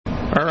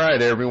All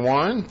right,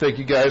 everyone. Thank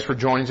you guys for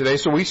joining today.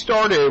 So we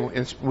had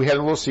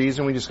a little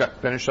season. We just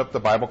got finished up the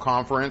Bible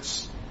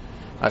conference.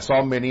 I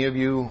saw many of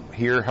you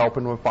here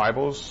helping with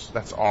Bibles.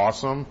 That's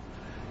awesome.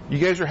 You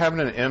guys are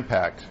having an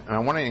impact, and I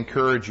want to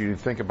encourage you to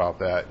think about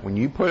that. When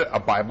you put a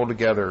Bible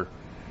together,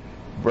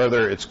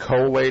 whether it's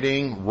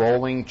collating,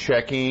 rolling,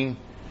 checking,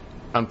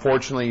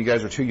 unfortunately you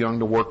guys are too young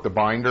to work the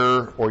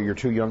binder, or you're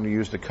too young to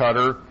use the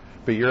cutter,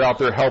 but you're out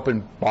there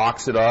helping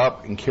box it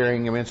up and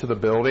carrying them into the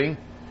building.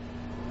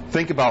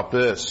 Think about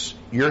this.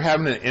 You're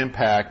having an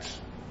impact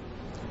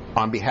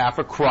on behalf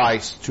of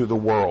Christ to the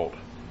world.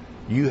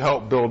 You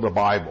help build a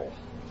Bible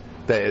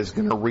that is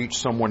going to reach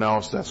someone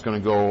else that's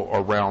going to go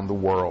around the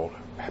world.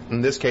 In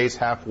this case,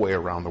 halfway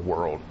around the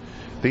world.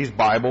 These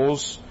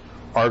Bibles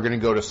are going to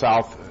go to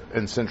South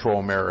and Central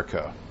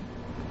America.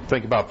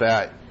 Think about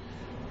that.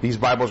 These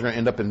Bibles are going to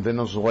end up in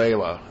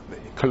Venezuela,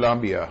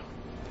 Colombia,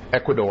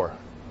 Ecuador,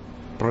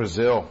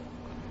 Brazil.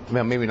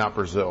 Well, maybe not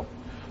Brazil.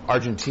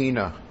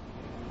 Argentina,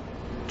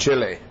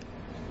 Chile,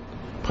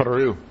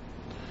 Peru.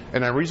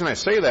 And the reason I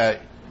say that,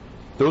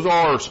 those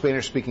all are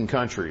Spanish-speaking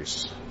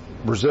countries.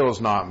 Brazil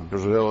is not.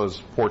 Brazil is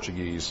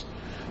Portuguese.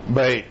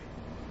 But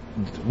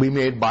we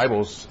made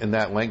Bibles in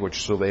that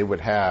language so they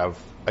would have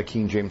a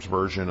King James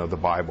version of the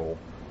Bible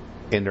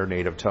in their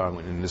native tongue,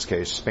 in this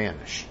case,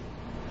 Spanish.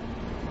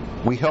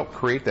 We helped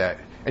create that.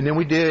 And then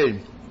we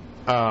did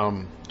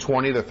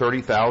 20 to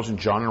 30,000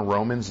 John and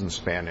Romans in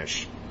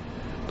Spanish.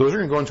 Those are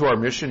going to go into our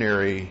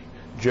missionary,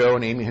 Joe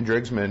and Amy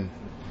Hendrigsman,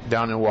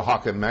 down in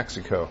Oaxaca,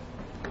 Mexico.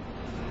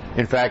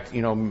 In fact,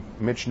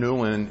 Mitch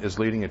Newland is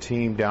leading a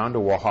team down to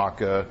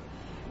Oaxaca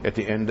at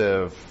the end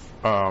of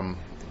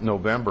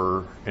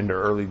November into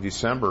early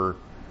December,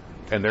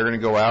 and they're going to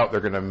go out,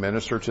 they're going to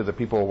minister to the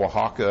people of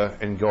Oaxaca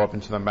and go up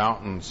into the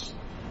mountains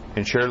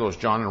and share those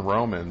John and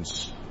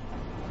Romans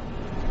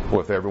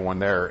with everyone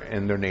there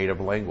in their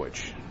native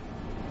language.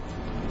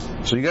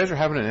 So you guys are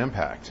having an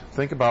impact.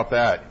 Think about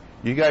that.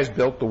 You guys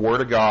built the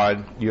Word of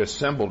God, you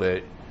assembled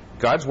it.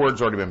 God's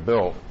Word's already been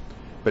built,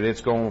 but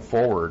it's going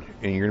forward,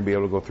 and you're going to be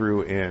able to go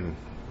through and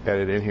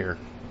edit in here.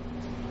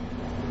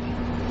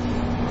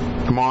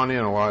 Come on in,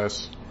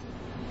 Elias.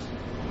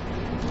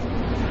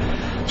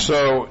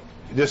 So,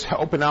 just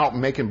helping out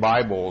making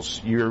Bibles,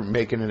 you're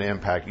making an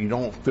impact. You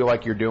don't feel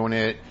like you're doing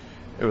it.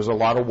 It was a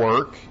lot of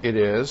work. It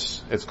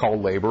is. It's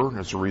called labor.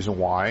 That's the reason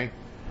why.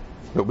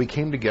 But we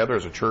came together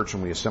as a church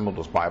and we assembled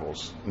those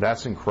Bibles.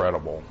 That's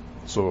incredible.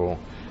 So,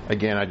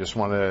 again, I just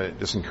want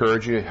to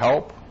encourage you to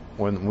help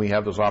when we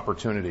have those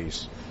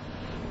opportunities.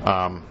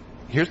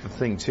 Here's the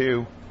thing,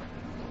 too,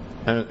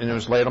 and it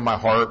was laid on my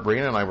heart.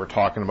 Brianna and I were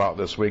talking about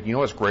this week. You know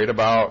what's great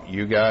about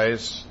you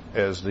guys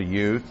as the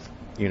youth,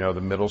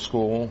 the middle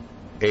school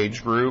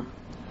age group?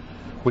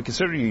 We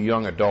consider you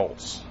young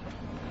adults.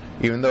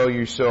 Even though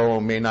you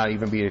still may not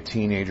even be a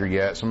teenager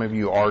yet, some of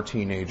you are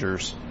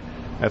teenagers.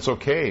 That's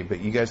okay, but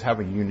you guys have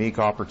a unique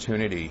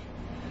opportunity.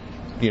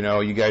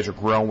 You guys are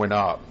growing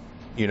up.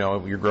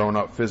 You're growing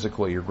up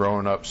physically, you're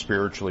growing up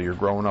spiritually, you're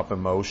growing up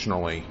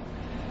emotionally.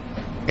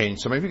 And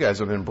some of you guys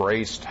have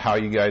embraced how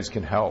you guys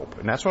can help.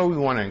 And that's why we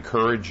want to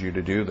encourage you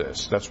to do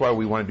this. That's why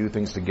we want to do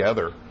things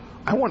together.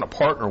 I want to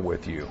partner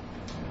with you.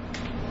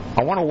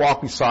 I want to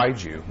walk beside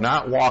you,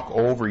 not walk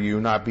over you,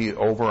 not be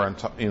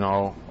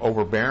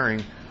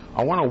overbearing.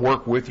 I want to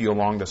work with you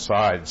along the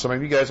side. Some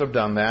of you guys have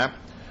done that,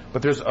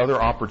 but there's other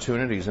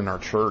opportunities in our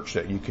church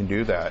that you can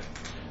do that.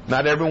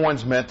 Not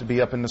everyone's meant to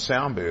be up in the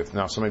sound booth.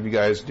 Now, some of you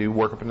guys do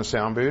work up in the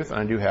sound booth, and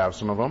I do have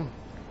some of them.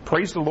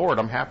 Praise the Lord.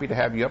 I'm happy to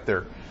have you up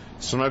there.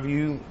 Some of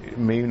you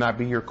may not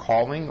be your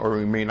calling, or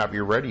you may not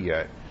be ready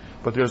yet,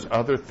 but there's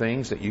other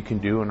things that you can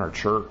do in our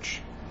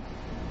church.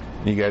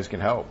 You guys can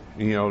help.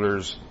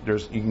 There's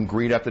you can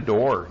greet at the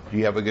door. Do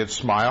you have a good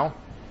smile?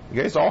 You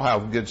guys all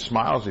have good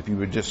smiles. If you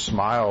would just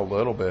smile a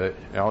little bit,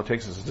 all it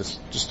takes is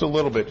just a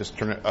little bit. Just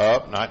turn it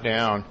up, not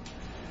down.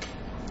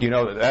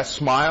 That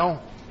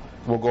smile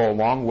will go a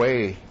long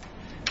way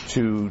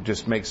to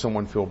just make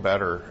someone feel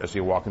better as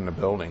they walk in the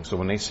building. So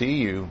when they see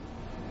you,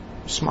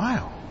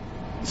 smile.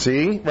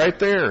 See? Right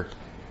there.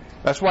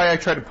 That's why I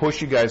try to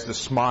push you guys to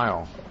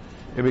smile.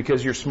 And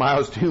because your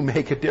smiles do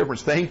make a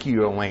difference. Thank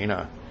you,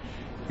 Elena.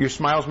 Your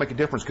smiles make a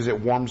difference because it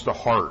warms the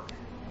heart.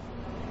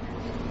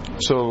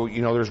 So,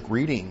 there's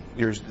greeting.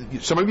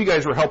 Some of you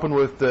guys were helping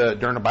with,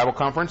 during the Bible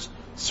conference,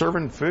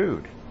 serving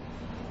food.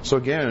 So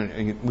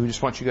again, we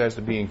just want you guys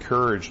to be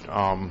encouraged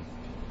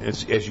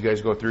as you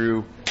guys go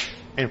through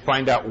and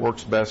find out what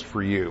works best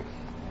for you.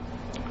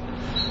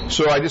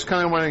 So I just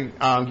kind of want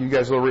to give you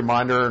guys a little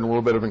reminder and a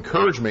little bit of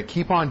encouragement.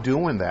 Keep on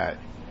doing that.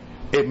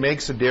 It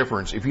makes a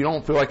difference. If you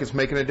don't feel like it's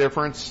making a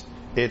difference,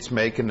 it's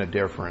making a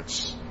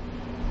difference.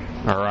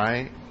 All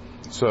right?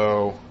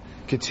 So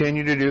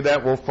continue to do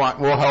that.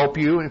 We'll help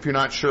you. And if you're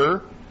not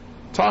sure,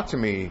 talk to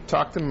me.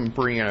 Talk to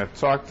Brianna.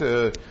 Talk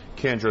to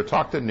Kendra.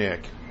 Talk to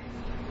Nick.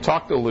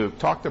 Talk to Luke.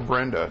 Talk to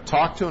Brenda.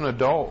 Talk to an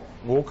adult.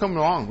 We'll come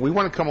along. We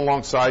want to come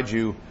alongside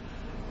you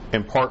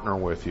and partner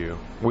with you.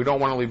 We don't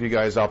want to leave you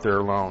guys out there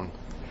alone,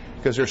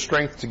 because there's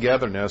strength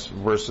togetherness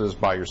versus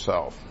by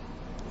yourself.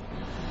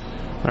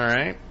 All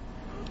right?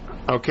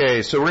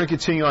 Okay, so we're going to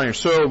continue on here.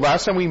 So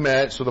last time we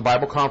met, so the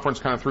Bible conference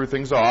kind of threw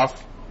things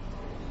off.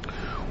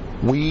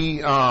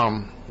 We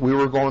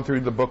were going through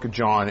the book of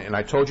John, and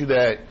I told you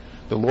that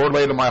the Lord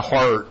laid on my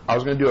heart, I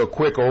was going to do a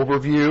quick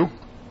overview.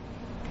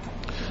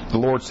 The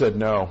Lord said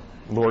no.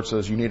 The Lord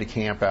says, you need to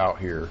camp out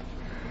here.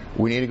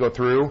 We need to go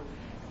through,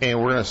 and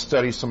we're going to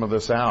study some of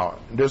this out.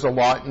 There's a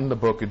lot in the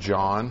book of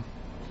John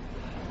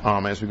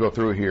as we go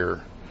through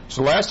here.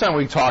 So last time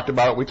we talked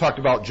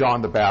about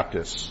John the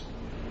Baptist.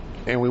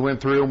 And we went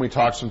through and we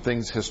talked some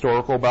things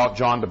historical about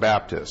John the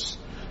Baptist.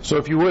 So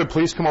if you would,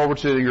 please come over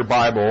to your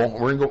Bible.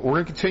 We're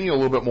going to continue a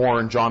little bit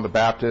more in John the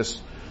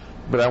Baptist,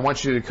 but I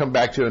want you to come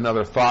back to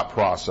another thought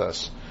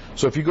process.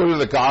 So if you go to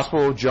the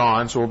Gospel of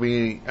John, so we'll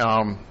be,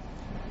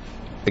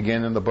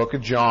 again in the book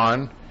of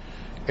John,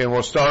 and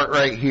we'll start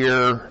right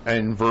here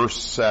in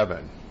verse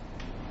 7.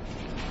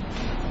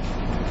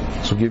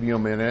 So I'll give you a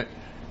minute.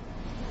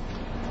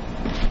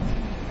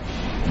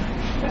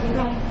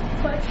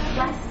 Last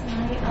night,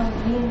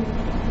 me and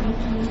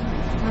Nikki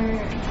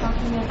were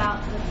talking about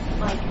the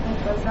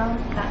bosom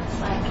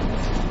that's I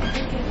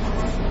think it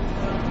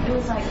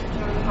was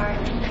from heart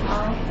and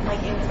eye,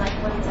 it was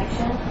one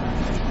section,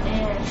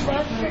 and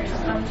where a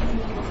bunch of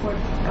people before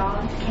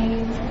God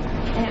came,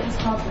 and it was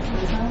called the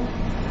bosom.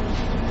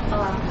 Where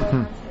a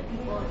bunch of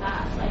people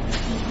that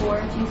before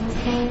Jesus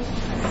came,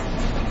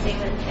 they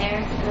went there,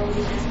 and then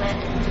Jesus went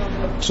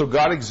and so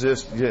God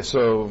exists. Yeah,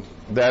 so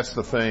that's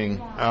the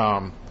thing.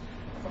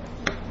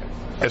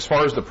 As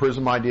far as the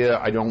prism idea,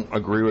 I don't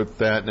agree with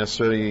that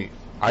necessarily.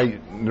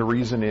 The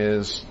reason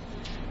is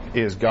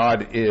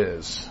God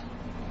is.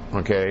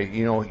 Okay?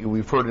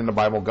 We've heard in the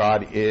Bible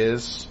God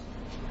is,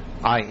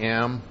 I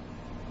am.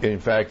 In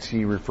fact,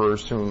 God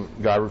refers to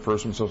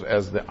himself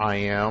as the I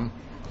am.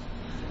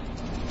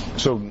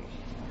 So,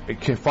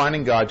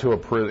 confining God to a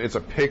prism, it's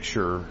a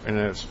picture, and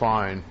it's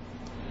fine.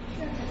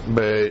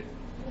 But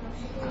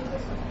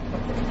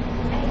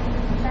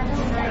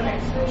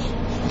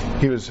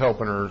he was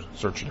helping her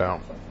search it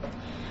out.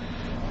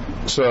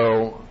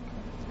 So,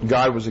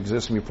 God was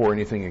existing before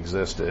anything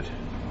existed.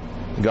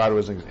 God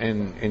was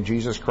in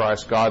Jesus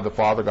Christ, God the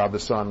Father, God the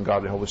Son,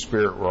 God the Holy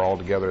Spirit were all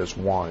together as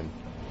one.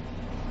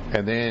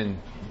 And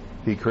then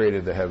He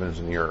created the heavens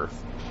and the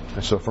earth.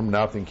 And so from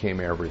nothing came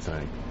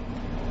everything.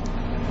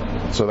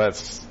 So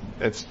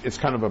it's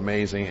kind of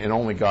amazing, and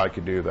only God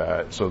could do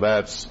that. So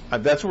that's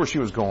where she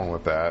was going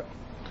with that.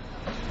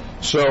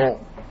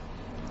 So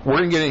we're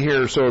going to get in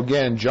here. So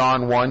again,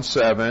 John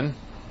 1:7.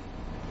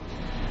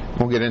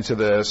 We'll get into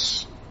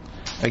this.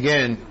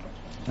 Again,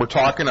 we're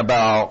talking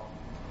about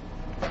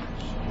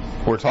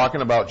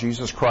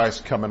Jesus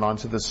Christ coming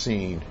onto the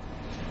scene.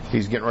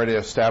 He's getting ready to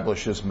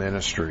establish His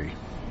ministry.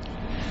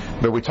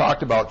 But we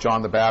talked about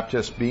John the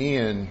Baptist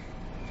being,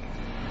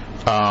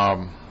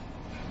 a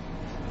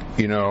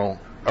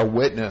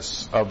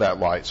witness of that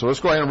light. So let's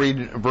go ahead and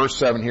read verse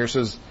 7 here. It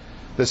says,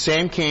 the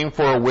same came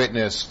for a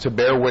witness to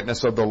bear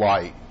witness of the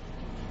light,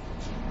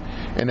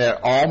 and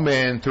that all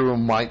men through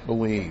him might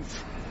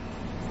believe.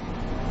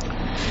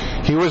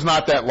 He was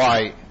not that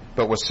light,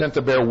 but was sent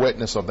to bear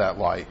witness of that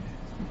light.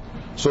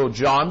 So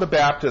John the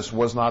Baptist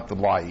was not the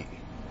light,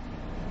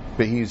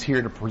 but he's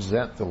here to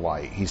present the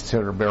light. He's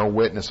here to bear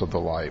witness of the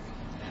light.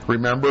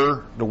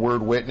 Remember the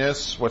word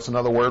witness? What's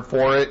another word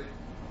for it?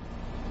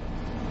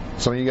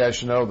 Some of you guys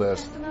should know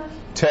this.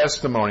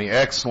 Testimony.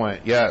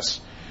 Excellent.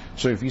 Yes.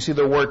 So if you see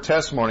the word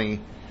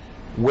testimony,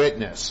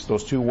 witness,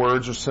 those two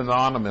words are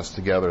synonymous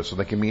together, so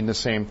they can mean the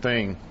same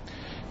thing.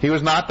 He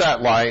was not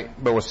that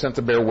light, but was sent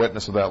to bear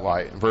witness of that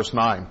light. Verse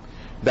 9.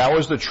 That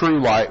was the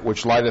true light,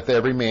 which lighteth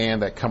every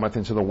man that cometh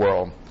into the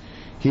world.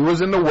 He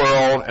was in the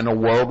world, and the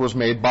world was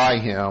made by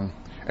him,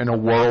 and the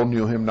world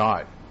knew him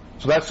not.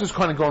 So that's just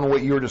kind of going to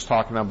what you were just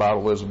talking about,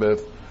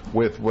 Elizabeth,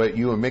 with what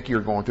you and Mickey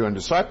are going through in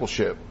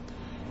discipleship.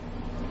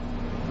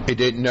 It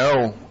didn't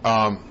know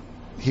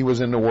he was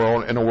in the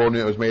world, and the world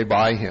knew it was made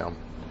by him.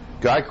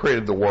 God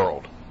created the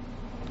world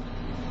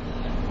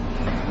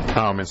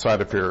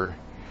inside of here,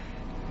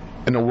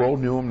 and the world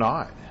knew him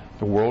not.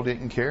 The world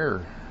didn't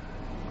care.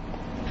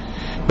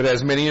 But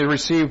as many as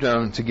received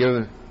him, to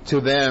give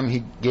to them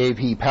he gave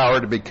power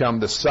to become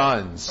the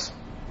sons,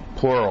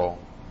 plural,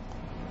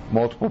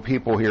 multiple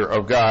people here,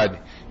 of God,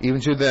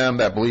 even to them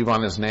that believe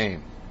on his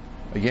name.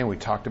 Again, we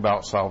talked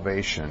about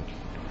salvation.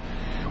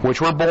 Which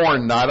were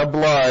born not of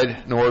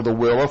blood, nor the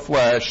will of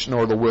flesh,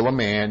 nor the will of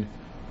man,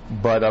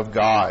 but of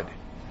God.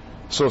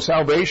 So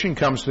salvation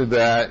comes to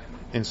that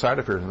inside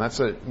of here. And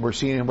we're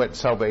seeing what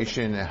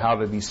salvation and how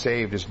to be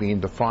saved is being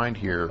defined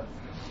here.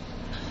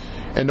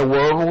 And the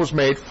Word was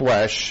made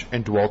flesh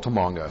and dwelt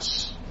among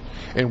us.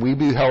 And we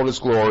beheld his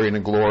glory, and the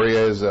glory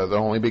is the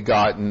only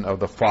begotten of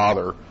the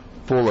Father,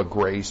 full of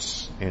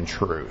grace and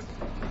truth.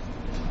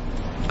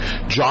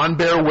 John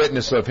bare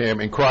witness of him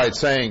and cried,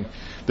 saying,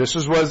 This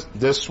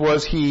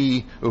was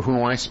he of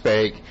whom I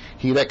spake.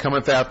 He that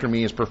cometh after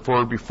me is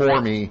preferred before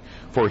me,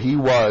 for he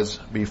was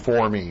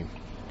before me.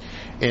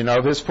 And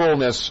of his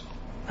fullness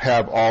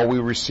have all we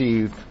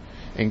received,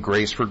 and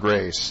grace for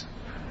grace.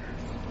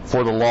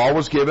 For the law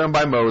was given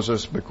by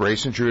Moses, but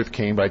grace and truth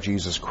came by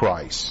Jesus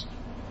Christ.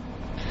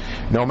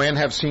 No man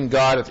hath seen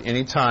God at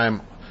any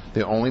time.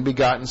 The only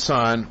begotten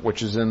Son,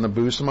 which is in the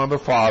bosom of the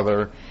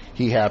Father,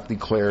 he hath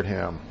declared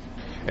him.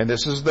 And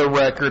this is the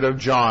record of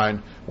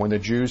John, when the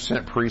Jews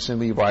sent priests and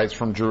Levites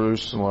from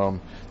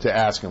Jerusalem to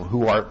ask him,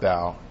 Who art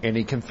thou? And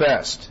he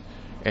confessed,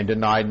 and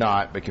denied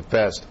not, but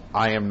confessed,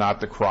 I am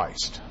not the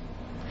Christ.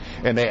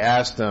 And they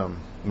asked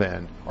him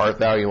then, Art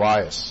thou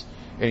Elias?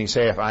 And he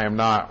saith, I am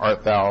not.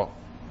 Art thou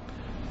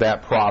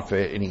that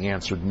prophet? And he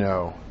answered,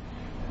 No.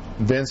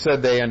 Then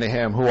said they unto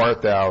him, Who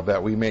art thou,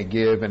 that we may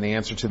give an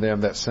answer to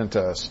them that sent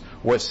us?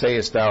 What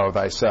sayest thou of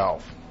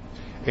thyself?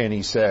 And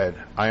he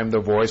said, I am the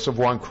voice of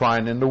one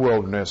crying in the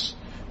wilderness,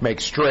 Make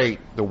straight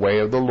the way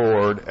of the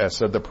Lord, as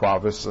said the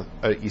prophet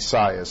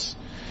Esaias.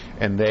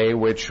 And they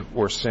which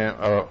were sent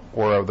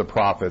were of the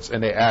prophets.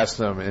 And they asked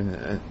him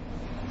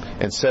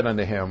and said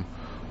unto him,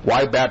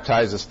 Why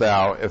baptizest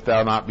thou, if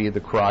thou not be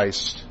that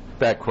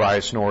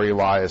Christ, nor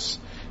Elias,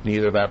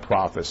 neither that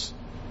prophet?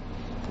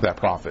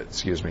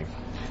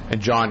 And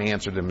John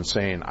answered them,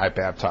 saying, I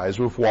baptize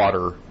with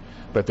water,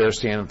 but there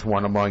standeth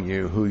one among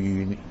you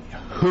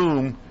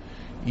whom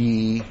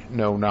ye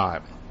know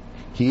not.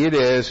 He it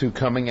is who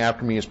coming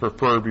after me is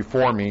preferred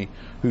before me,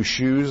 whose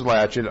shoes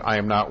latchet I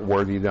am not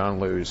worthy to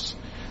unloose.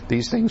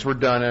 These things were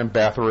done in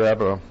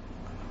Bethabara,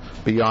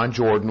 beyond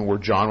Jordan, where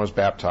John was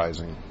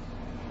baptizing.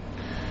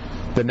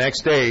 The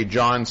next day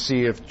John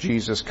seeth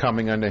Jesus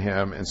coming unto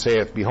him, and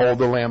saith, Behold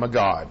the Lamb of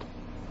God,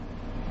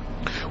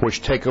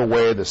 which take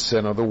away the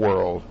sin of the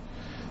world.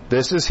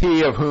 This is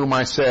he of whom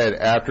I said,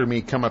 After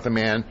me cometh a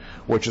man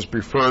which is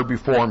preferred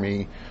before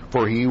me,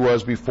 for he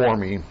was before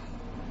me.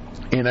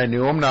 And I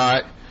knew him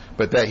not,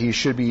 but that he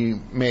should be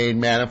made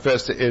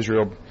manifest to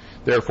Israel.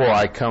 Therefore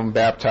I come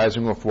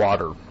baptizing with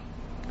water.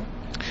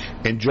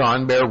 And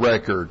John bare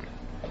record,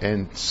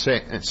 and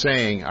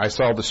saying, I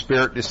saw the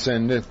Spirit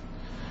descending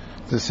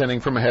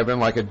from heaven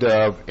like a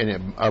dove, and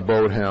it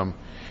abode him.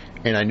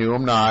 And I knew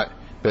him not,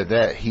 but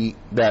that he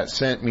that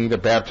sent me to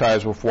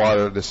baptize with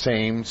water, the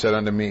same said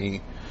unto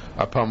me,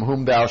 Upon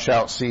whom thou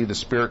shalt see the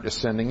Spirit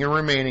descending and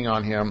remaining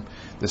on him,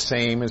 the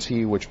same is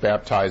he which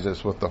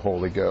baptizeth with the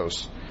Holy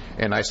Ghost.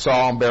 And I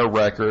saw and bear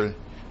record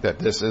that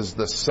this is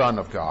the Son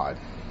of God.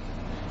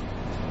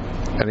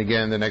 And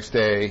again, the next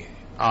day,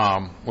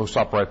 we'll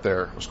stop right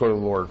there. Let's go to the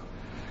Lord.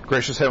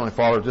 Gracious Heavenly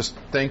Father, just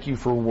thank you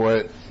for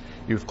what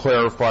you've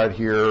clarified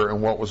here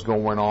and what was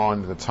going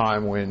on at the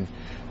time when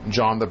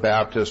John the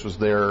Baptist was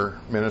there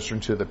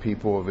ministering to the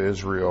people of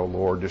Israel,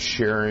 Lord, just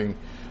sharing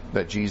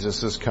that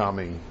Jesus is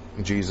coming.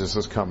 Jesus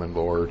is coming,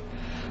 Lord.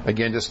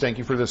 Again, just thank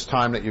you for this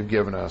time that you've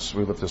given us.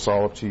 We lift this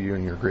all up to you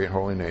in your great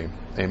holy name.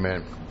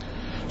 Amen.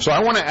 So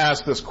I want to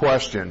ask this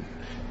question.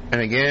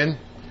 And again,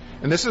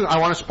 I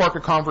want to spark a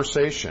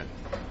conversation.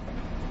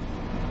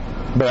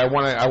 But I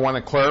want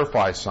to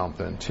clarify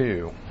something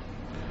too.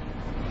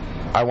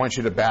 I want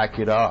you to back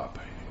it up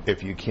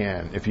if you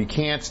can. If you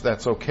can't,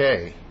 that's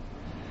okay.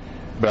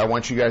 But I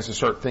want you guys to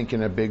start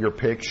thinking a bigger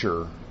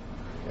picture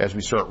as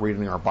we start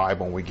reading our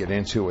Bible and we get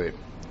into it.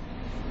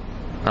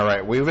 All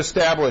right, we've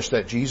established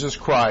that Jesus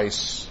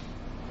Christ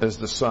is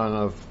the Son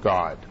of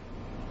God.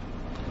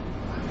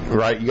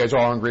 Right? You guys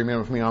all in agreement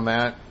with me on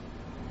that?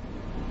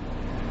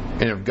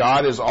 And if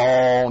God is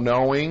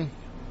all-knowing,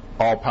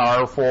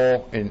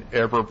 all-powerful, and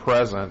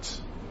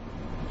ever-present,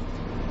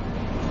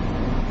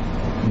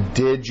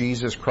 did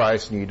Jesus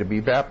Christ need to be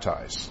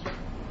baptized?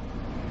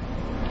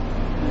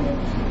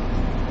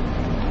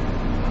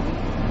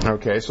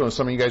 Okay, so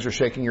some of you guys are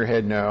shaking your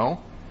head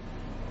no.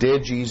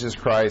 Did Jesus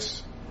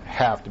Christ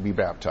have to be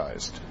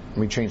baptized? Let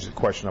me change the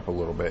question up a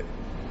little bit.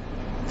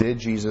 Did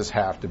Jesus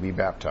have to be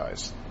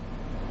baptized?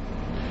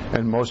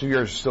 And most of you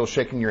are still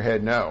shaking your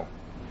head no.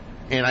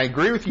 And I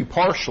agree with you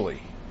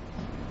partially.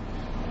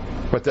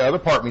 But the other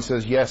part of me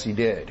says, yes, he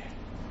did.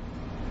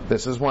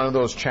 This is one of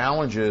those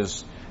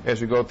challenges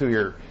as we go through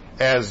here.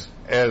 As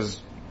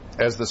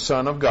the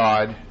Son of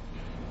God,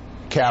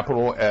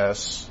 capital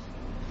S,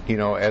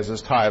 as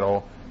his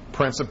title,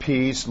 Prince of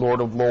Peace,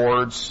 Lord of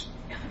Lords,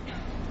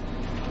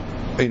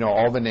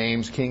 all the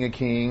names, King of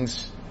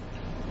Kings,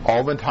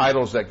 all the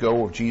titles that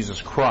go with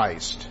Jesus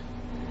Christ,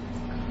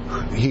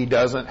 he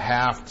doesn't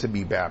have to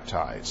be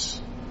baptized.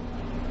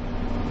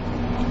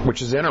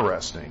 Which is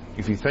interesting,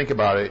 if you think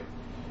about it.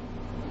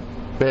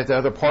 But the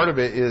other part of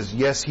it is,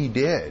 yes, he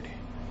did.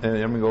 And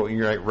I'm going to go,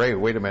 you're like, Ray,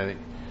 wait a minute.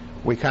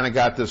 We kind of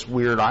got this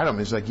weird item.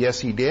 It's like, yes,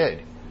 he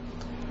did.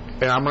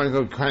 And I'm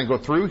going to go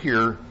through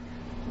here.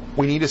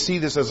 We need to see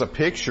this as a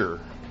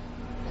picture.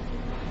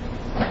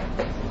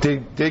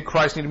 Did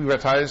Christ need to be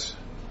baptized?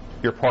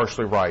 You're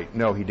partially right.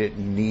 No, he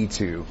didn't need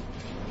to.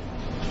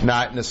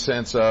 Not in the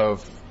sense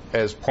of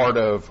as part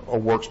of a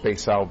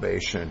works-based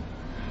salvation.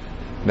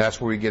 And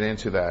that's where we get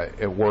into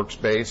that. A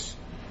works-based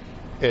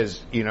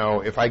is,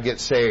 if I get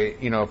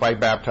saved, if I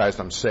baptized,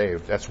 I'm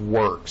saved. That's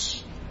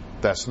works.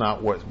 That's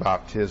not what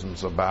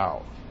baptism's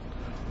about.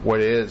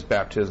 What is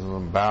baptism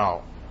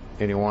about?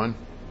 Anyone?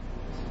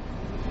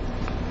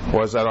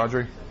 What is that,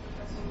 Audrey?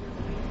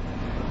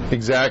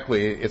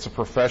 Exactly. It's a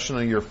profession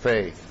of your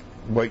faith,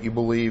 what you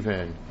believe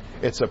in.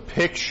 It's a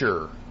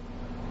picture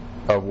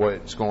of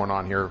what's going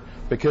on here,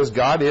 because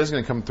God is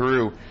going to come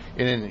through,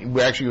 and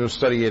we actually will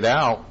study it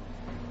out.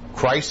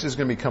 Christ is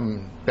going to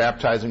become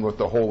baptizing with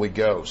the Holy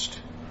Ghost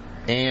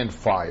and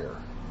fire.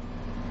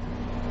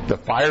 The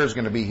fire is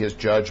going to be His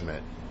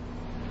judgment.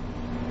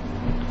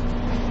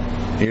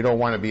 You don't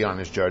want to be on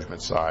His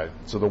judgment side.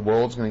 So the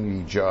world's going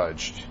to be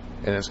judged,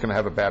 and it's going to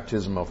have a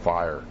baptism of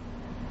fire.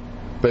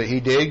 But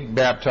He did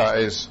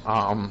baptize.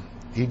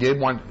 He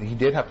did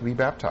have to be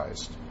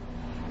baptized,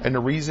 and the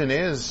reason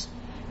is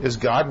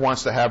God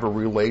wants to have a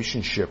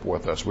relationship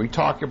with us. We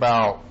talk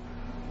about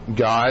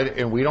God,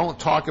 and we don't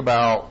talk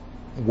about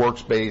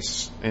works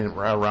based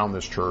around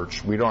this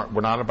church. We're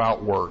not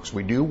about works.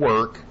 We do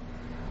work,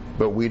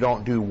 but we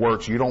don't do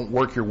works. You don't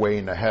work your way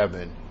into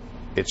heaven.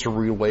 It's a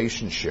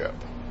relationship.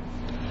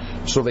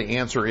 So the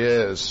answer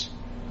is,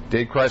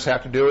 did Christ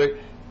have to do it?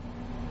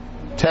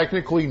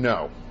 Technically,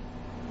 no.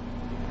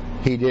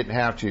 He didn't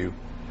have to.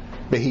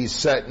 But He's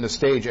setting the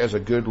stage as a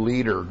good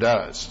leader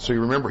does. So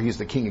you remember, He's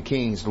the King of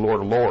Kings, the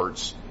Lord of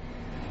Lords.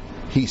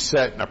 He's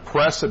setting a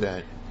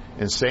precedent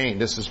and saying,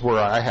 this is where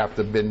I have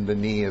to bend the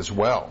knee as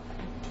well.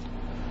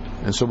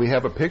 And so we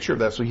have a picture of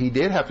that. So He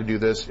did have to do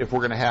this if we're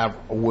going to have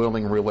a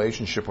willing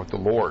relationship with the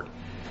Lord.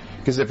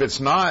 Because if it's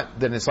not,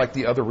 then it's like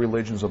the other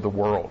religions of the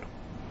world.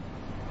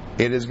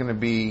 It is going to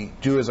be,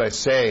 do as I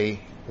say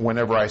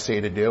whenever I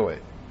say to do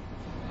it.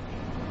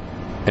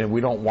 And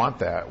we don't want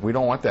that. We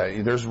don't want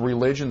that. There's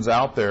religions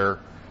out there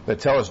that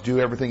tell us,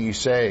 do everything you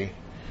say.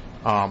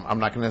 I'm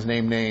not going to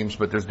name names,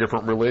 but there's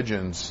different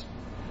religions.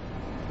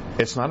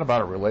 It's not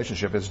about a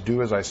relationship. It's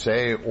do as I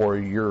say, or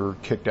you're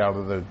kicked out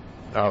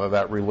of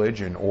that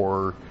religion,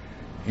 or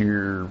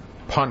you're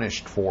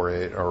punished for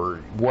it,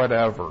 or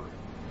whatever.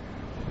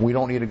 We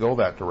don't need to go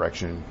that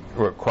direction.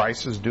 What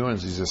Christ is doing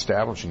is He's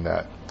establishing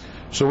that.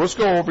 So let's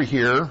go over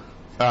here.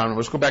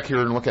 Let's go back here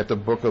and look at the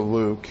book of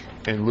Luke,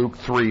 and Luke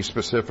 3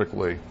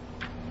 specifically.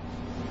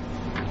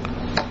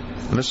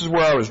 And this is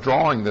where I was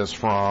drawing this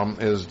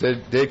from, is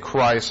did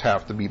Christ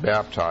have to be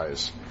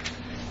baptized?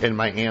 And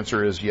my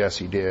answer is yes,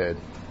 He did.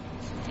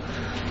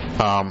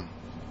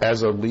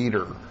 As a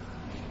leader,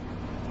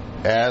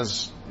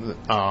 as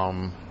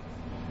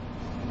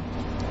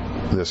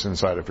this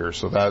inside of here.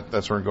 So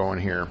that's where we're going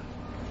here.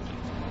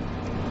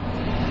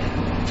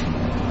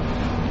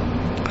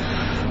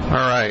 All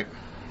right.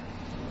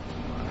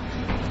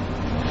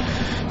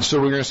 So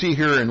we're going to see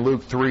here in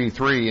Luke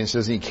 3:3, it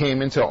says, He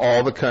came into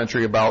all the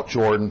country about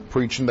Jordan,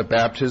 preaching the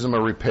baptism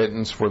of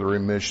repentance for the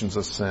remissions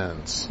of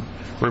sins.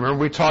 Remember,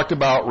 we talked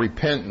about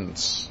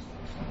repentance.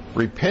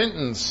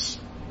 Repentance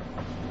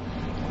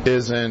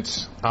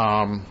isn't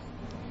a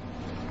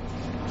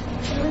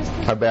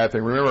bad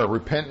thing. Remember,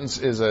 repentance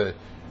is a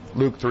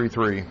Luke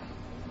 3:3,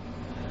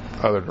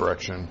 other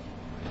direction.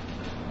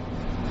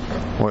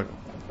 What?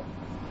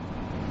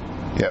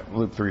 Yeah,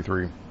 Luke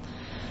 3:3.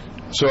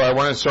 So I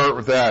want to start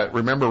with that.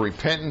 Remember,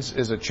 repentance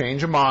is a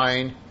change of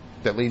mind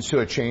that leads to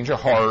a change of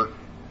heart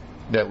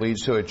that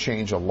leads to a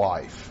change of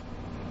life.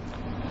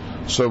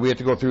 So we have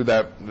to go through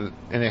that,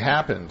 and it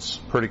happens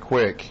pretty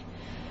quick.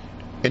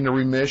 In the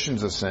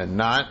remissions of sin,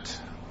 not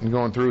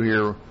going through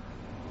here,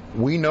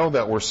 we know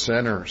that we're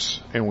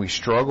sinners and we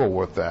struggle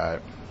with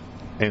that.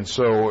 And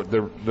so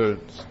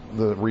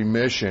the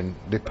remission,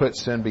 they put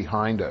sin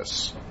behind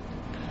us.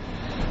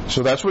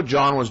 So that's what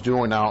John was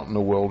doing out in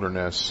the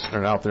wilderness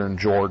and out there in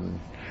Jordan.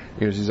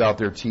 He's out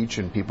there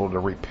teaching people to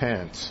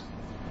repent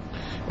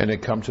and to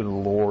come to the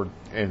Lord,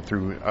 and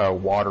through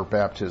water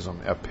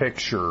baptism, a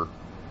picture of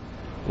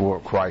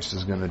what Christ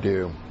is going to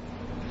do.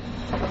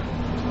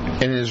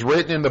 And it is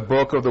written in the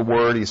book of the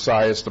word,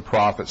 Esaias the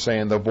prophet,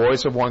 saying, the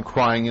voice of one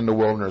crying in the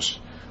wilderness,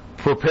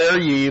 prepare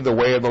ye the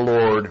way of the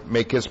Lord,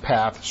 make His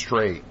path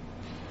straight.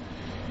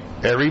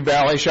 Every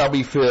valley shall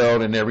be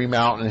filled, and every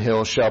mountain and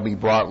hill shall be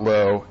brought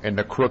low, and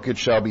the crooked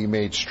shall be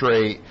made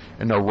straight,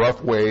 and the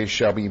rough ways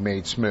shall be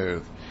made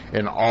smooth.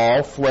 And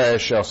all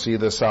flesh shall see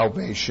the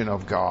salvation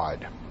of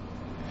God.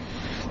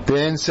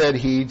 Then said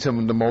He to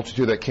the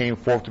multitude that came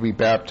forth to be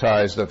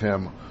baptized of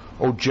Him,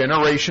 O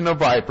generation of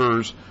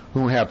vipers,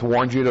 who hath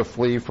warned you to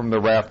flee from the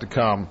wrath to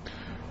come,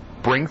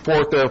 bring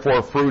forth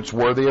therefore fruits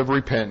worthy of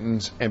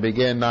repentance, and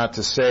begin not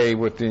to say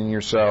within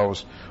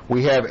yourselves,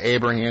 we have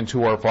Abraham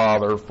to our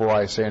father, for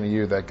I say unto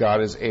you that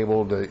God is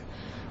able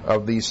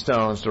of these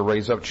stones to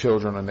raise up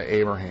children unto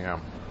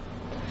Abraham.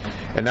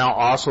 And now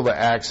also the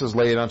axe is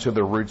laid unto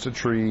the roots of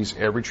trees.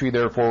 Every tree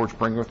therefore which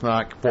bringeth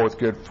not forth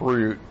good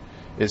fruit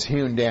is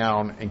hewn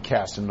down and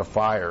cast into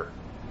fire.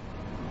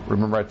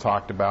 Remember I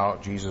talked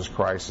about Jesus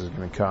Christ is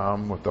going to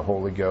come with the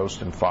Holy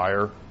Ghost and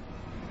fire.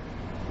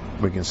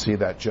 We can see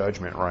that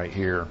judgment right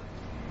here.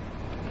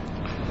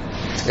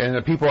 And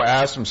the people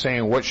asked Him,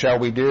 saying, what shall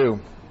we do?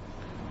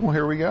 Well,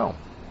 here we go.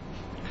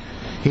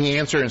 He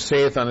answered and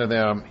saith unto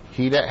them,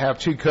 he that hath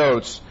 2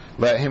 coats,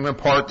 let him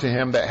impart to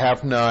him that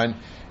hath none,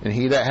 and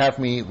he that hath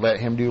meat,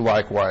 let him do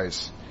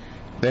likewise.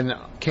 Then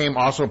came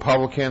also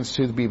publicans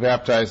to be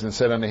baptized, and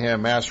said unto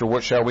Him, Master,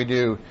 what shall we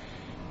do?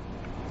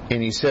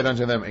 And he said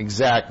unto them,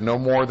 exact no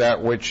more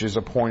that which is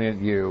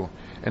appointed you.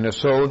 And the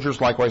soldiers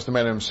likewise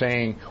demanded him,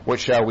 saying, what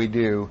shall we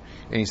do?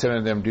 And he said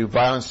unto them, do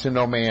violence to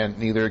no man,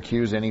 neither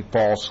accuse any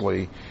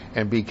falsely,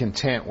 and be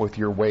content with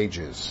your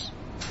wages.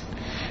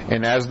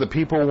 And as the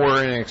people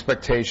were in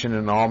expectation,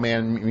 and all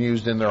men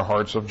mused in their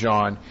hearts of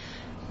John,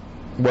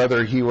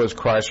 whether he was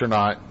Christ or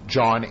not,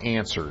 John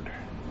answered,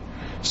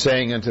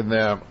 saying unto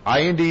them,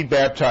 I indeed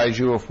baptize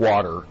you with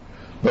water,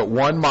 but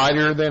one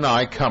mightier than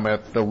I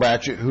cometh, the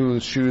latchet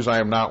whose shoes I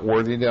am not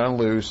worthy to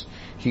unloose.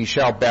 He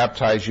shall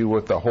baptize you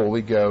with the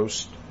Holy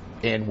Ghost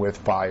and with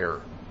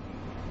fire.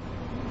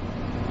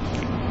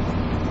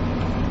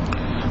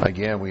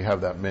 Again, we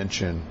have that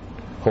mention,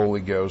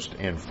 Holy Ghost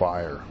and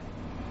fire.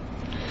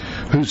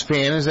 Whose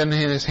fan is in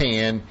his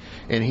hand,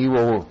 and he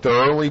will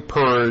thoroughly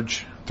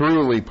purge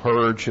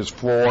his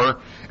floor,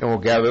 and will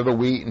gather the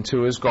wheat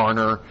into his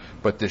garner,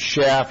 but the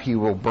chaff he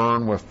will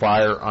burn with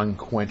fire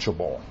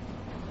unquenchable.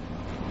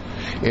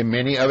 And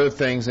many other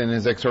things in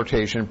his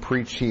exhortation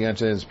preached he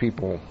unto his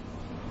people.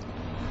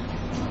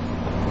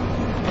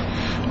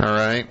 All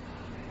right.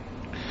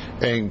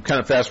 And kind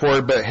of fast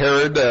forward, but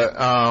Herod,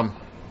 the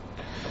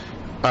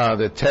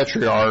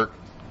tetrarch,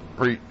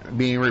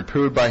 being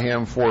reproved by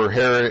him for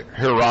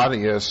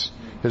Herodias,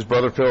 his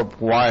brother Philip's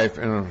wife,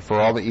 and for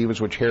all the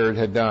evils which Herod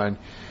had done,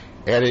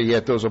 added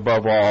yet those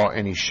above all,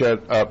 and he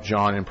shut up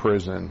John in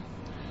prison.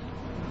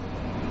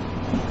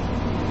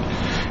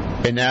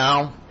 And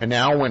now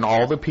when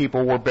all the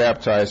people were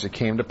baptized, it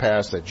came to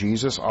pass that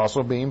Jesus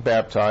also being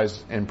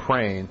baptized and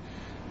praying,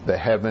 the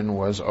heaven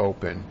was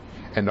open,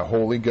 and the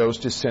Holy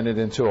Ghost descended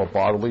into a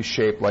bodily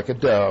shape like a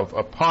dove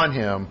upon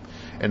him,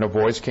 and a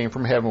voice came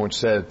from heaven which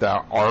said,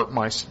 Thou art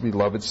my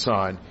beloved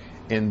Son,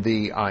 in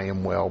thee I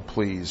am well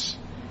pleased.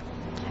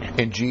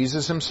 And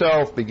Jesus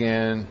himself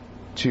began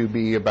to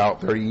be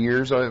about 30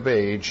 years of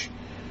age,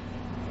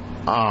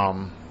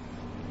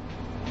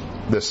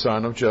 the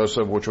son of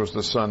Joseph, which was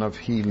the son of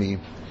Heli,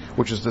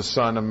 which is the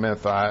son of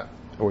Methath,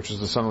 which is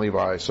the son of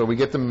Levi. So we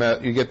get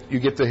you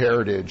get the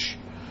heritage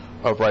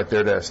of right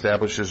there that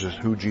establishes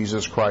who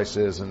Jesus Christ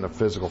is in the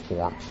physical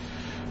form.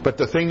 But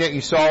the thing that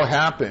you saw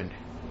happen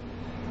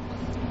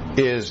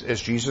is,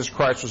 as Jesus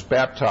Christ was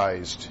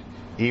baptized,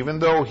 even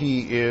though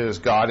he is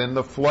God in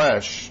the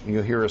flesh,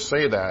 you'll hear us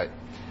say that,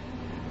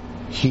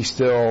 he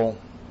still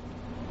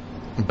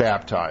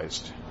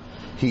baptized.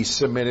 He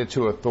submitted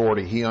to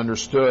authority. He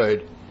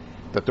understood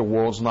that the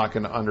world's not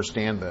going to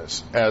understand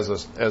this. As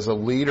a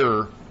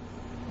leader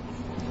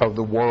of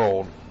the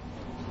world,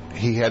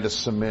 he had to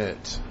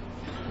submit.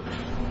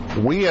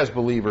 We as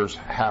believers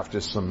have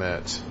to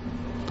submit.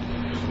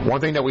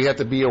 One thing that we have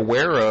to be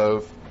aware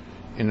of,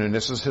 and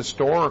this is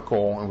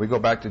historical, and we go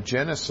back to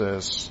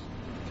Genesis,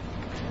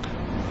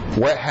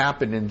 what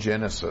happened in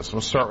Genesis?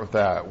 We'll start with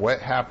that.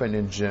 What happened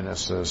in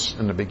Genesis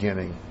in the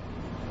beginning?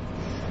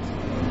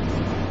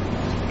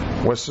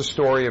 What's the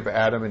story of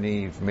Adam and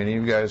Eve? Many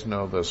of you guys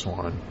know this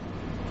one.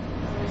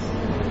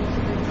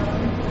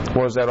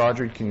 What was that,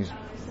 Audrey? Can you?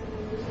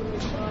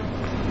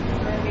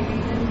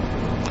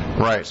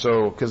 Right,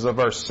 so because of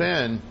our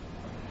sin,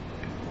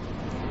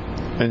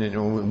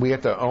 and we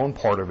have to own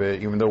part of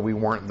it, even though we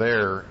weren't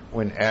there,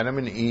 when Adam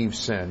and Eve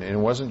sinned, and it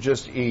wasn't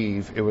just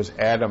Eve, it was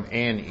Adam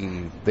and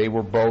Eve. They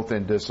were both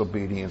in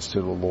disobedience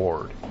to the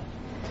Lord.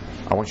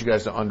 I want you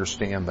guys to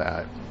understand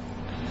that.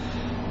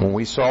 When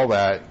we saw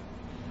that,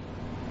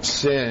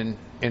 sin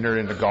entered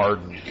in the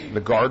garden.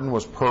 The garden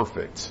was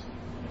perfect.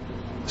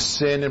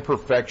 Sin and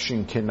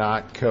perfection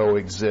cannot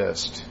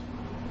coexist.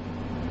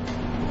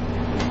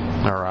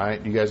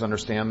 Alright, do you guys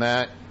understand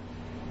that?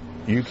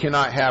 You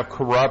cannot have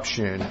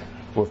corruption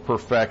with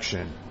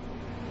perfection,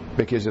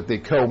 because if they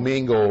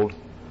commingled,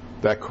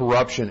 that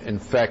corruption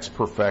infects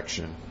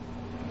perfection.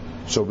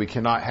 So we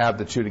cannot have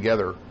the two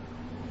together.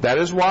 That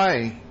is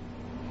why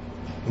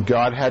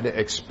God had to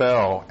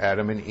expel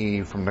Adam and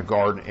Eve from the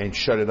garden and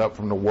shut it up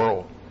from the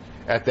world.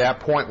 At that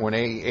point, when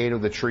they ate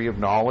of the tree of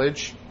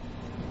knowledge,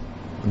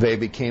 they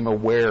became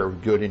aware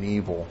of good and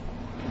evil.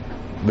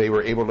 They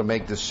were able to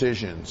make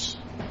decisions.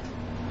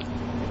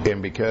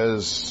 And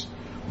because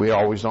we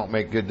always don't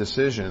make good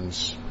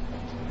decisions,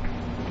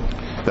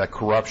 that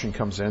corruption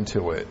comes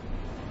into it.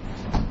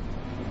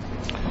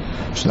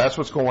 So that's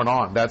what's going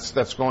on.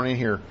 That's going in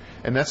here.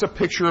 And that's a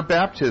picture of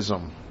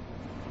baptism,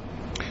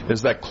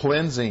 is that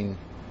cleansing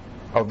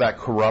of that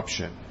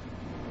corruption.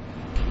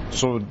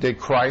 So did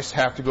Christ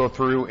have to go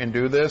through and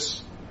do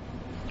this?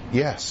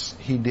 Yes,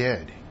 he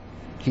did.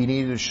 He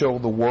needed to show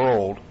the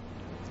world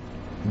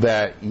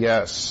that,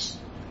 yes,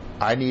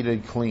 we need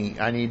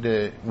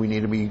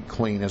to be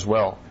clean as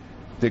well.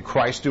 Did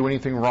Christ do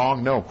anything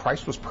wrong? No,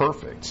 Christ was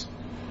perfect.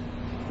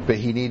 But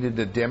he needed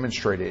to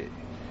demonstrate it.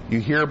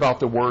 You hear about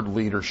the word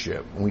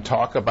leadership. When we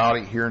talk about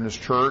it here in this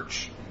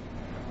church,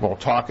 we'll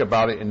talk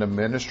about it in the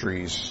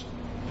ministries.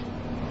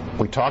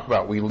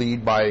 We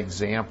lead by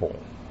example.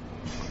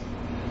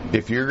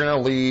 If you're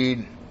going to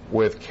lead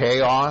with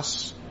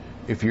chaos,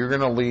 if you're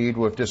going to lead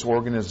with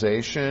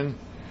disorganization,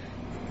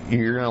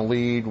 you're going to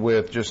lead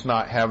with just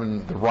not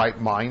having the right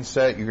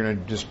mindset, you're going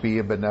to just be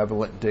a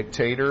benevolent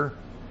dictator,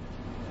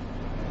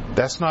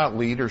 That's not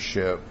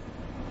leadership.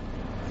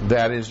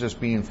 That is just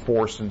being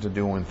forced into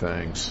doing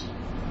things.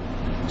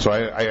 So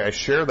I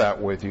share that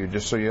with you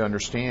just so you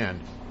understand.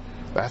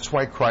 That's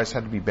why Christ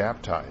had to be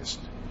baptized.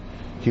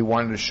 He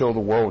wanted to show the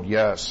world,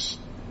 yes,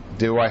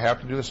 do I have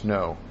to do this?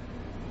 No.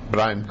 But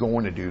I'm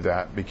going to do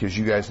that because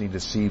you guys need to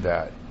see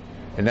that.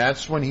 And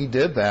that's when he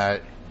did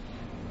that.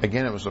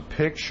 Again, it was a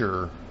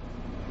picture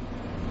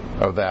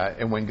of that.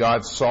 And when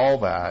God saw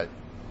that,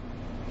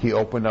 he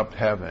opened up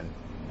heaven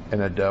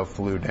and a dove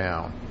flew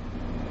down.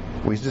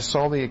 We just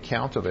saw the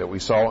account of it. We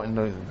saw it in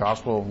the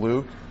Gospel of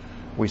Luke.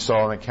 We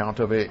saw an account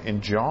of it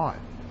in John.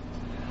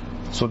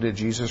 So did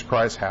Jesus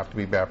Christ have to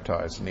be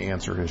baptized? And the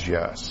answer is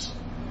yes.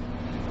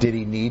 Did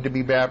he need to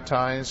be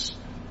baptized?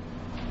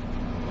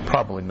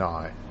 Probably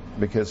not,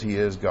 because he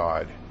is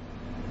God.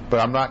 But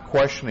I'm not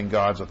questioning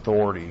God's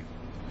authority.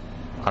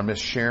 I'm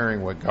just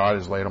sharing what God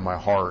has laid on my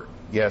heart.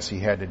 Yes, he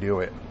had to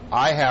do it.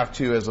 I have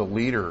to, as a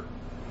leader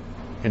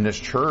in this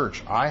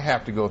church, I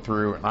have to go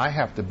through and I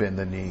have to bend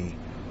the knee.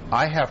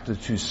 I have to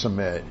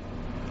submit.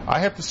 I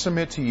have to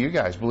submit to you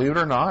guys, believe it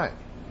or not.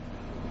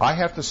 I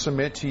have to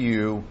submit to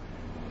you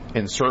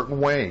in certain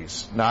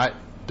ways, not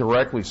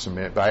directly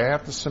submit, but I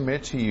have to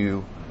submit to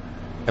you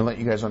and let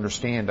you guys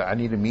understand that I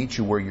need to meet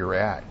you where you're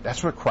at.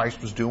 That's what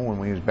Christ was doing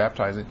when he was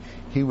baptizing.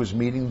 He was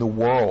meeting the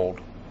world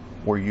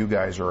where you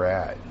guys are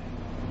at.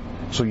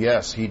 So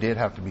yes, he did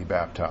have to be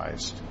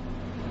baptized.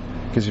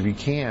 Because if he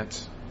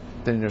can't,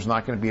 then there's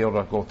not going to be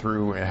able to go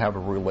through and have a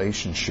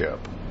relationship.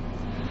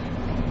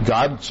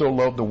 God so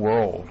loved the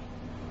world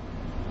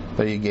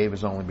that he gave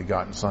his only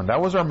begotten Son. That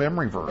was our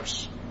memory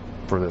verse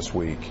for this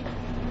week.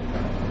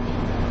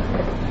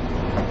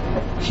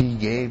 He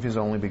gave his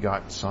only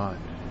begotten Son.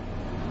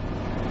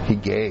 He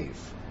gave.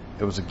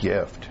 It was a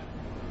gift.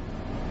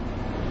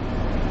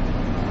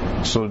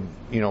 So,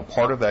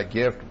 part of that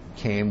gift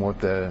came with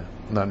the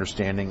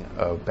understanding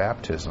of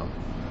baptism.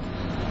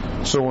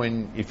 So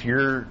if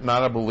you're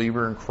not a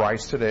believer in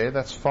Christ today,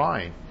 that's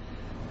fine.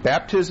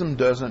 Baptism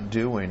doesn't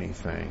do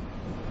anything.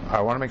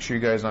 I want to make sure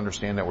you guys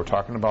understand that we're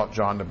talking about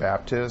John the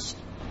Baptist.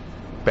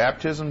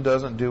 Baptism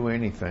doesn't do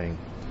anything.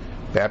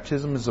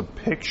 Baptism is a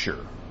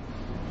picture.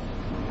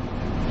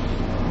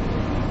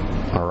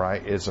 All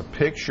right? It's a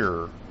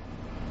picture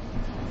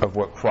of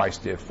what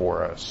Christ did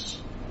for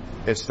us.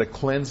 It's the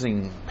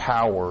cleansing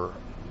power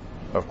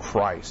of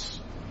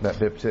Christ that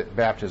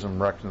baptism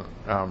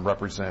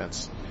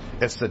represents.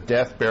 It's the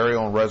death,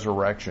 burial, and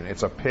resurrection.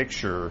 It's a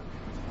picture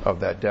of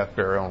that death,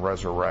 burial, and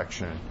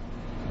resurrection.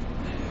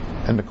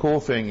 And the cool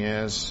thing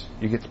is,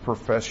 you get to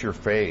profess your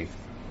faith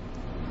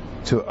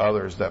to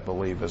others that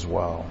believe as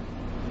well.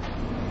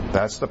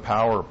 That's the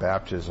power of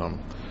baptism.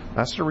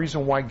 That's the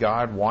reason why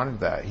God wanted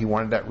that. He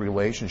wanted that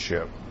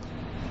relationship.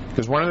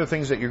 Because one of the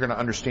things that you're going to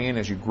understand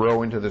as you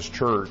grow into this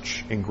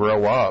church and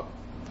grow up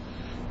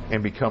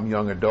and become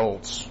young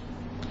adults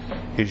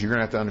is you're going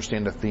to have to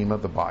understand the theme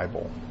of the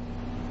Bible.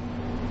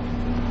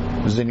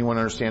 Does anyone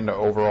understand the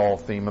overall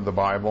theme of the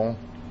Bible?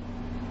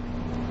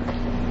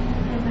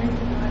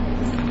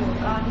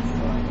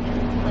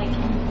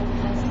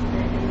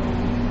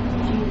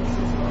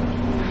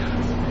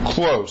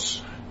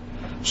 Close.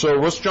 So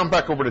let's jump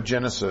back over to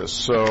Genesis.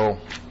 So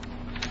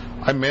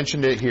I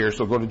mentioned it here,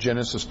 so go to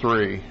Genesis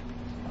 3.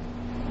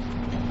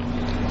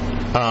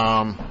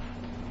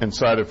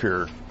 Inside of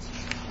here.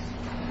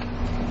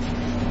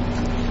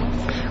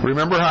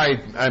 Remember how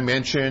I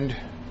mentioned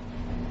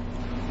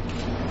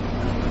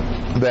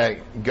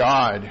that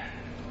God,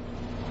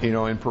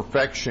 in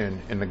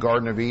perfection in the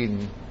Garden of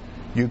Eden,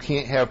 you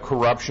can't have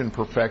corruption,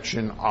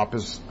 perfection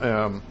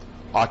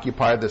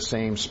occupy the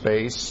same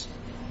space,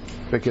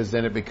 because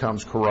then it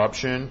becomes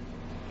corruption.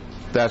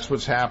 That's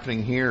what's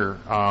happening here.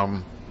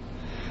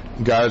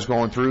 God is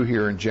going through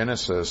here in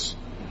Genesis.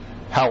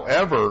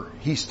 However,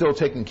 he's still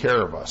taking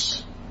care of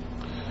us.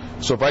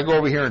 So if I go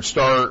over here and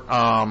start,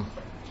 I'll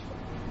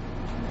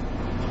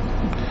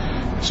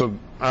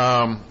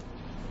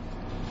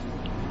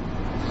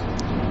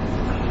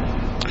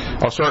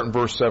start in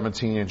verse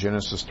 17 in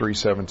Genesis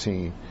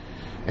 3:17.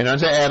 And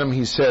unto Adam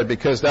he said,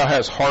 because thou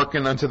hast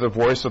hearkened unto the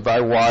voice of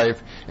thy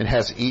wife, and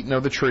hast eaten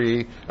of the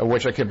tree of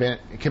which I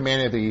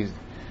commanded thee,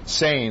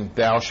 saying,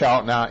 thou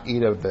shalt not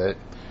eat of it.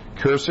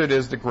 Cursed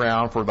is the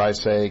ground for thy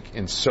sake,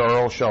 in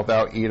sorrow shalt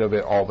thou eat of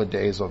it all the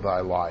days of thy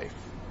life.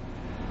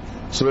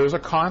 So there's a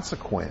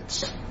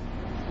consequence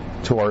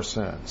to our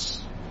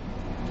sins.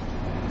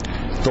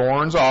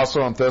 Thorns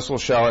also and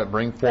thistles shall it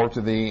bring forth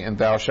to thee, and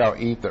thou shalt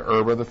eat the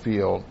herb of the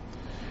field.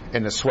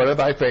 In the sweat of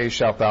thy face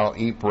shalt thou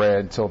eat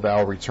bread till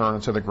thou return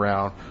unto the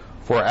ground,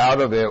 for out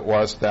of it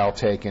wast thou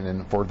taken,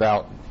 and for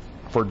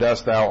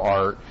dust thou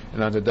art,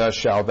 and unto dust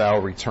shalt thou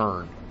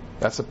return.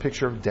 That's a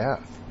picture of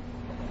death.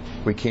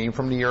 We came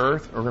from the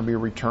earth, we're going to be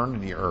returned to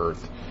the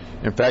earth.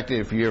 In fact,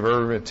 if you have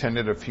ever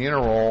attended a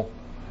funeral,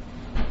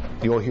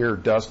 you'll hear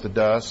dust to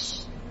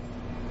dust.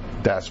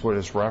 That's what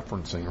it's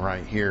referencing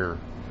right here.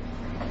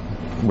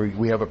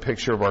 We have a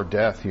picture of our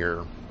death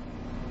here.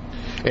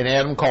 And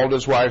Adam called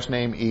his wife's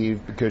name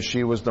Eve, because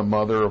she was the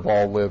mother of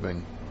all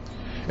living.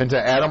 And to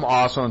Adam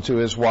also and to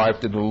his wife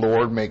did the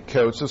Lord make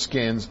coats of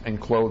skins and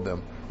clothe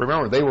them.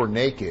 Remember, they were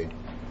naked.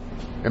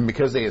 And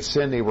because they had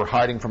sinned, they were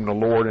hiding from the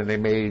Lord, and they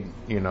made,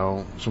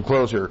 some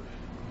clothes here.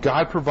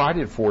 God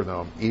provided for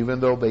them,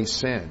 even though they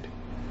sinned.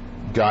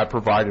 God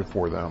provided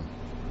for them.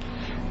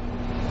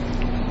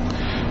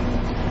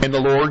 And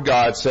the Lord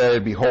God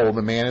said, Behold,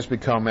 the man has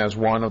become as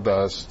one of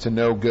us, to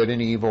know good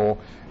and evil.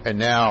 And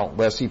now,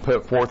 lest he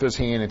put forth his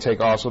hand and take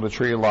also the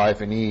tree of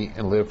life and eat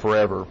and live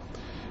forever.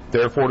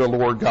 Therefore the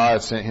Lord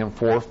God sent him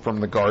forth from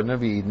the Garden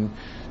of Eden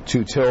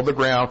to till the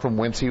ground from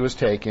whence he was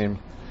taken.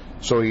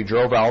 So he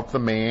drove out the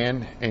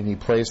man, and he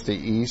placed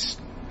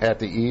at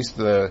the east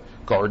the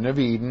Garden of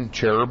Eden,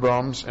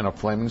 cherubims and a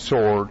flaming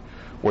sword,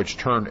 which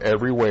turned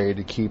every way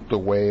to keep the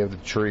way of the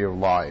tree of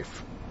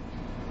life.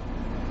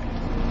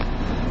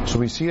 So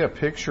we see a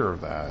picture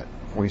of that.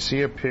 We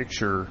see a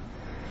picture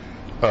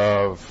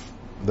of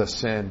the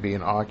sin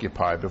being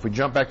occupied. But if we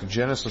jump back to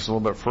Genesis a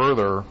little bit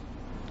further,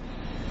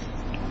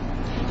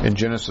 in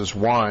Genesis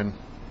 1,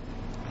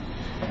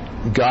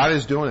 God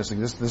is doing this.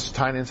 This is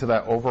tying into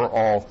that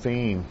overall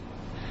theme.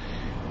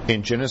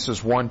 In Genesis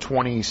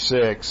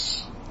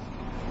 1:26,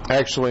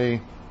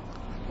 actually,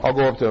 I'll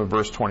go up to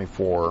verse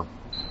 24.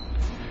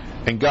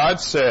 And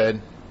God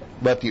said,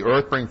 Let the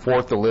earth bring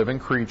forth the living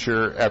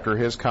creature after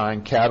his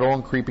kind, cattle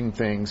and creeping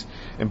things,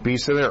 and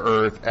beasts of the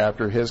earth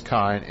after his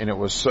kind. And it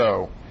was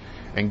so.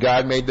 And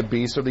God made the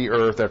beasts of the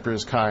earth after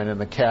his kind, and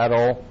the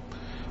cattle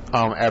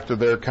after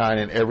their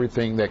kind, and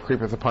everything that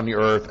creepeth upon the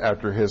earth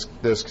after his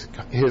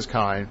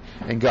kind.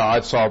 And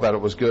God saw that it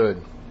was good.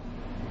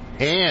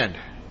 And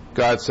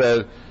God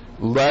said,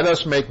 Let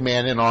us make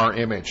man in our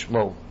image.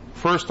 Well,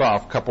 first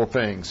off, a couple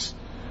things.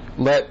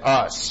 Let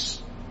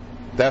us.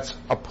 That's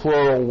a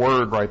plural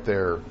word right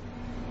there.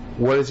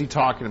 What is he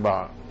talking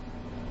about?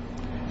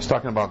 He's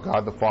talking about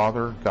God the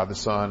Father, God the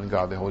Son, and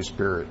God the Holy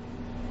Spirit.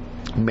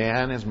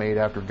 Man is made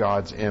after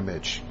God's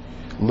image.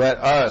 Let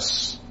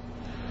us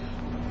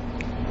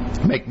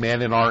make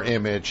man in our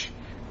image,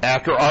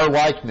 after our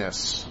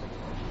likeness.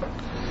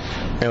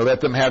 And let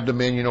them have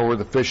dominion over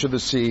the fish of the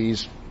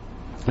seas,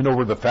 and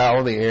over the fowl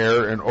of the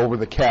air, and over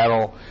the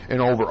cattle, and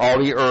over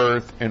all the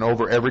earth, and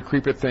over every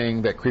creeping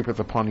thing that creepeth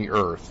upon the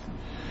earth.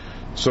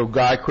 So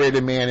God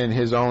created man in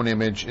his own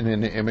image, and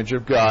in the image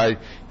of God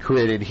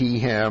created he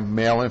him,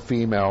 male and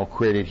female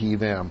created he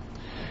them.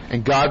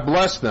 And God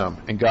blessed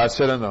them, and God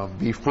said unto them,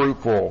 Be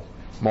fruitful,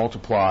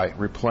 multiply,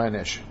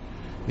 replenish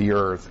the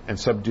earth, and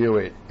subdue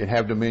it, and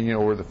have dominion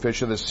over the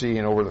fish of the sea,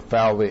 and over the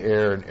fowl of the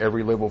air, and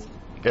every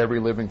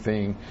living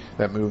thing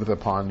that moveth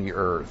upon the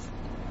earth.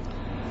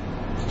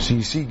 So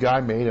you see,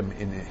 God made him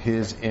in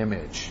his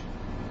image.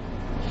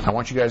 I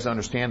want you guys to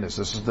understand this.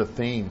 This is the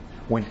theme.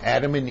 When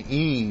Adam and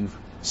Eve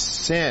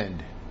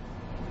sinned,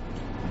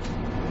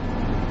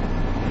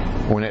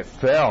 when it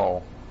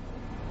fell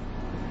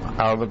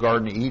out of the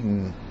Garden of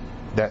Eden,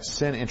 that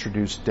sin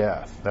introduced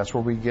death. That's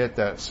where we get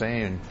that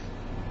saying,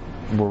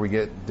 where we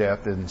get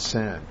death and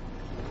sin.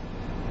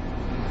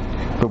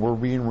 But we're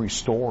being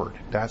restored.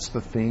 That's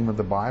the theme of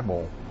the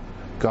Bible.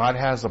 God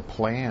has a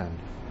plan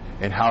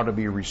in how to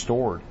be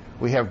restored.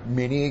 We have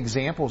many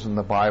examples in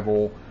the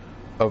Bible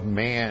of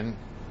man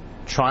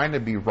trying to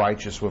be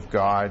righteous with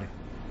God,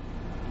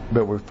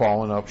 but we've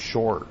fallen up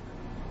short.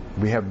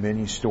 We have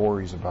many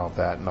stories about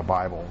that in the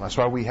Bible. That's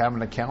why we have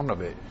an account of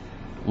it.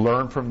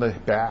 Learn from the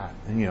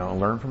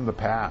learn from the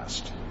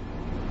past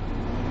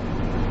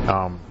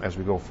as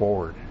we go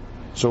forward.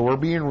 So we're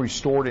being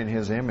restored in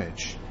his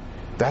image.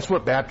 That's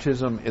what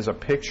baptism is a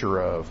picture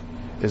of,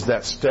 is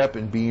that step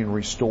in being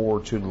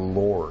restored to the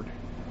Lord.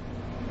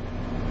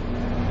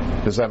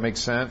 Does that make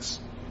sense?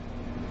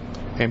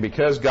 And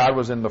because God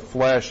was in the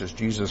flesh as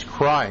Jesus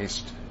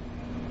Christ,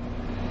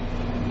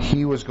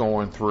 he was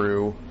going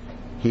through,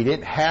 he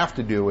didn't have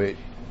to do it,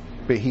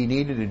 but he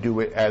needed to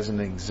do it as an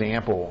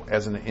example,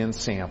 as an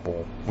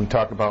ensample. We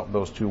talk about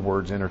those two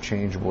words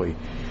interchangeably.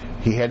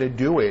 He had to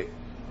do it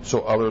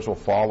so others will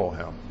follow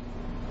him.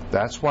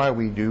 That's why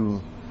we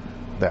do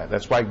that.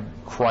 That's why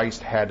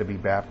Christ had to be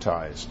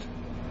baptized.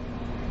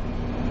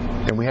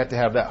 And we have to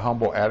have that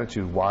humble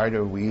attitude. Why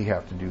do we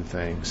have to do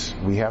things?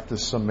 We have to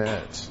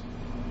submit.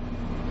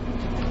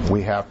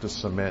 We have to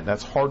submit.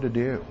 That's hard to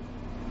do.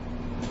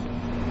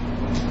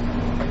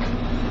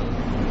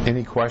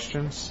 Any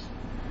questions?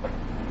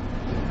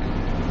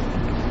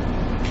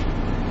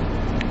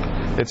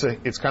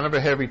 It's kind of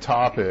a heavy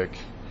topic,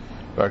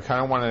 but I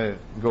kind of want to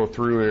go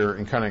through here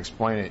and kind of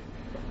explain it.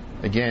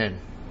 Again,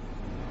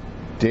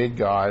 did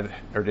God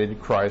or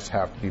did Christ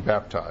have to be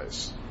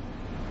baptized?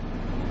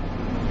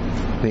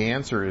 The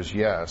answer is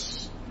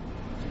yes.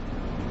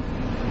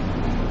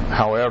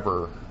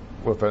 However,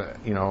 with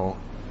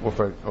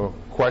a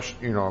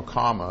question, a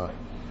comma,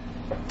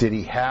 did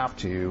he have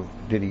to?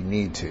 Did he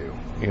need to?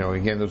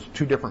 Again, there's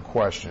two different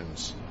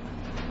questions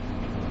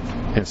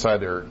inside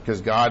there,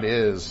 because God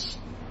is,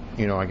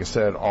 like I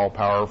said, all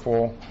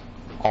powerful,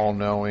 all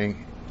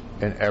knowing,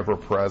 and ever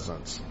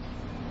present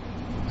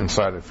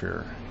inside of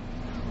here.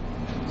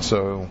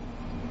 So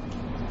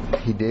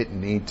he didn't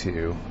need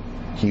to.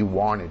 He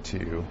wanted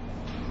to.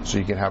 so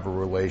you can have a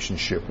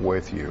relationship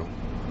with you.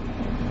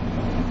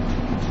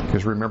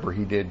 Because remember,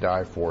 He did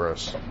die for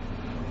us.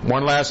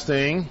 One last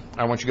thing,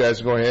 I want you guys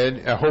to go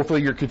ahead.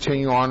 Hopefully you're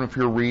continuing on with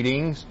your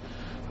readings.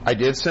 I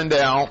did send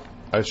out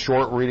a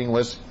short reading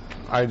list.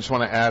 I just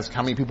want to ask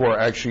how many people are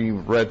actually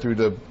read through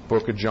the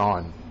book of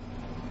John?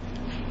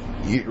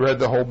 You read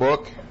the whole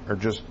book or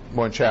just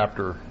one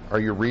chapter? Are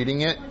you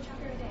reading it?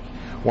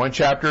 One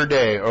chapter a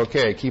day.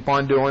 Okay, keep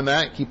on doing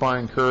that. Keep on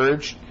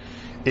encouraged.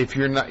 If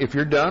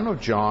you're done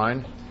with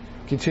John,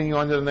 continue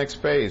on to the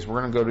next phase.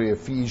 We're going to go to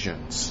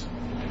Ephesians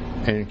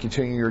and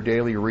continue your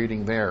daily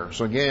reading there.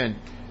 So again,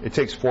 it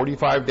takes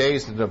 45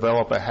 days to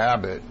develop a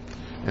habit.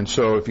 And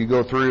so if you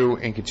go through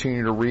and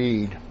continue to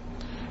read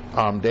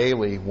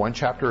daily, one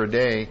chapter a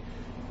day,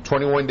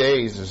 21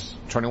 days is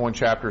 21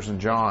 chapters in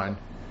John.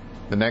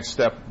 The next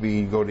step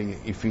we go to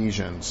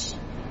Ephesians.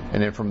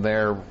 And then from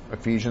there,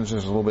 Ephesians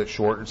is a little bit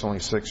short. It's only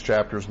 6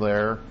 chapters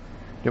there.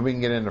 Then we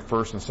can get into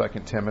 1st and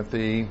 2nd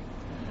Timothy,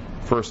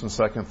 1st and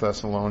 2nd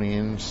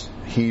Thessalonians,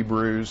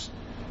 Hebrews.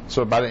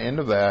 So by the end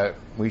of that,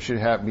 we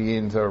should be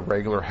into a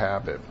regular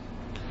habit.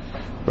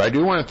 But I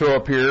do want to throw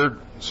up here,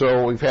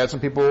 so we've had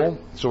some people,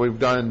 so we've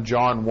done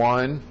John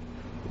 1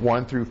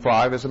 through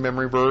 5 as a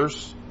memory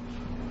verse.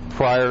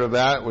 Prior to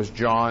that was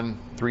John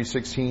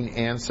 3:16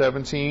 and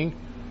 17.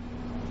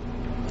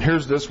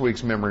 Here's this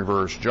week's memory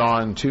verse,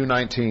 John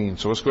 2:19.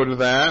 So let's go to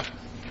that.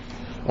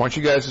 I want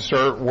you guys to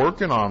start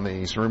working on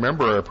these.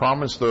 Remember, I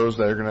promise those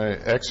that are going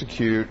to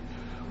execute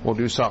will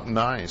do something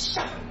nice.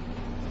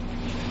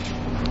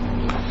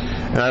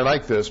 And I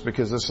like this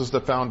because this is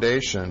the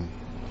foundation.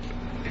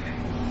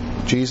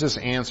 Jesus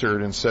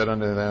answered and said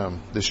unto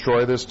them,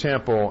 destroy this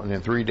temple, and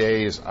in 3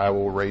 days I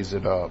will raise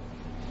it up.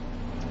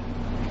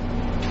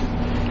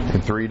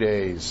 In 3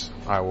 days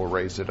I will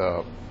raise it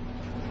up.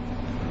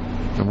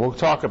 And we'll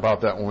talk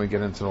about that when we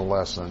get into the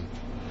lesson.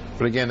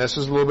 But again, this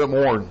is a little bit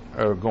more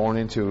going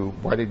into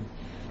why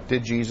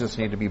did Jesus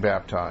need to be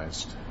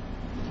baptized?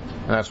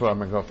 And that's what I'm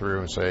going to go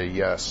through and say,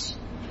 yes.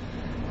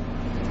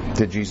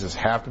 Did Jesus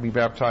have to be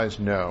baptized?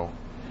 No.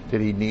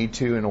 Did He need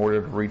to in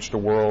order to reach the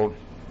world?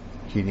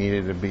 He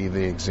needed to be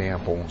the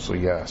example, so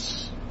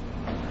yes.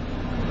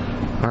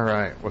 All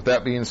right. With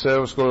that being said,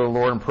 let's go to the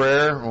Lord in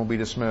prayer and we'll be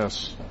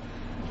dismissed.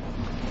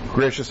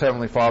 Gracious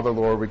Heavenly Father,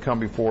 Lord, we come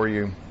before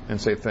you and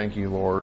say thank you, Lord.